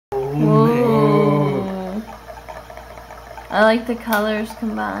I like the colors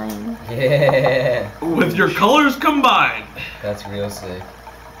combined. Yeah. With your colors combined. That's real sick.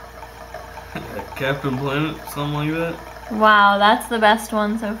 Captain Planet, something like that. Wow, that's the best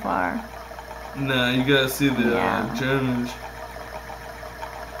one so far. Nah, you gotta see the Yeah. challenge.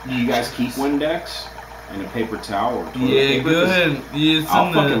 You guys keep Windex and a paper towel or toilet Yeah, paper? go ahead. Yeah, it's I'll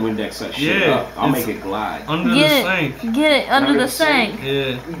in fucking the Windex that shit up. I'll make it glide. under Get the it, sink. get it under the sink.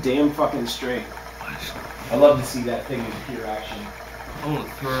 Yeah. You damn fucking straight. I love to see that thing in pure action. I want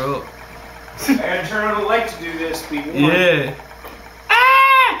to throw up. I gotta turn on the light to do this, people. Yeah.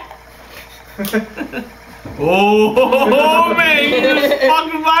 Ah! Oh man, you just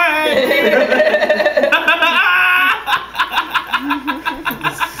fucked with my head.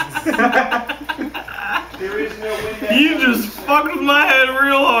 There is no Windex. You just fucked with my head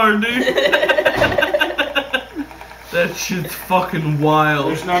real hard, dude. That shit's fucking wild.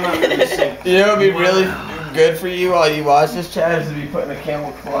 There's none under the sink. You know what would be really good for you while you watch this challenge is to be putting the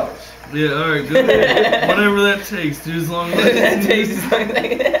camel clutch. Yeah, alright, go ahead. Whatever that takes, dude, as long as That takes as long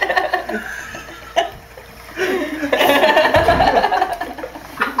as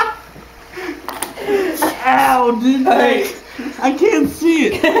Ow, dude. Hey. I can't see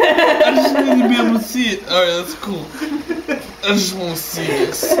it. I just need to be able to see it. Alright, that's cool. I just want to see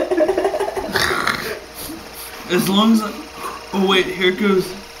this. As long as I... Oh, wait, here it goes.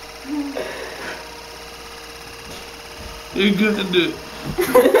 You're good, dude.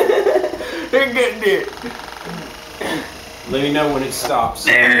 You're good, dude. Let me know when it stops.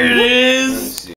 There it is.